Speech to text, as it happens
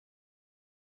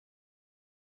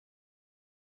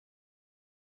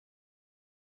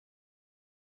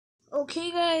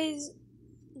Okay, guys,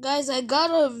 I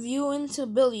got a view into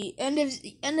Billy, and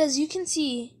as you can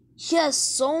see, he has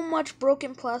so much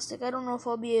broken plastic. I don't know if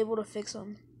I'll be able to fix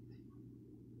him,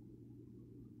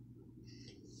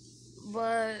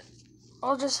 but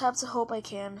I'll just have to hope I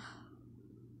can.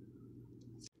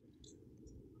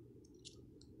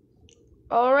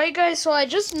 All right, guys. So I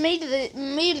just made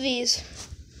these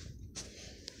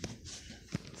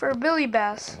for Billy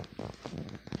Bass.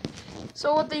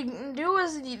 So what they do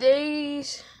is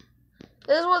this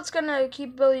is what's gonna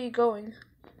keep Billy going.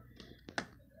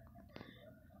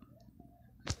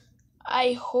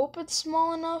 I hope it's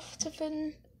small enough to fit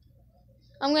in.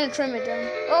 I'm gonna trim it down.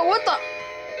 Oh, what the?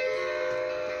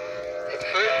 At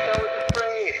first I was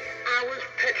afraid. I was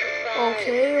petrified.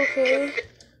 Okay.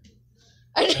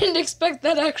 I didn't expect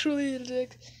that actually.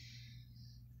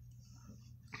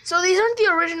 So these aren't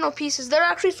the original pieces. They're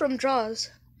actually from Jaws.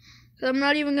 I'm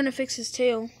not even gonna fix his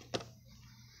tail.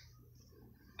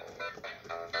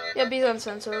 Yeah, he's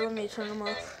uncensored. Let me turn them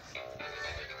off.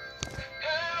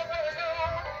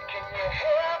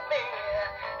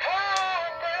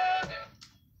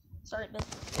 Sorry, Ben.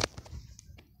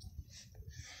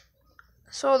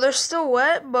 So they're still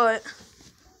wet, but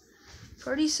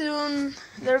pretty soon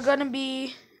they're gonna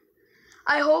be.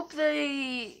 I hope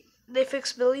they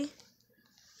fix Billy,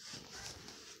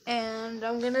 and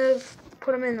I'm gonna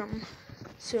put him in them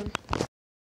soon.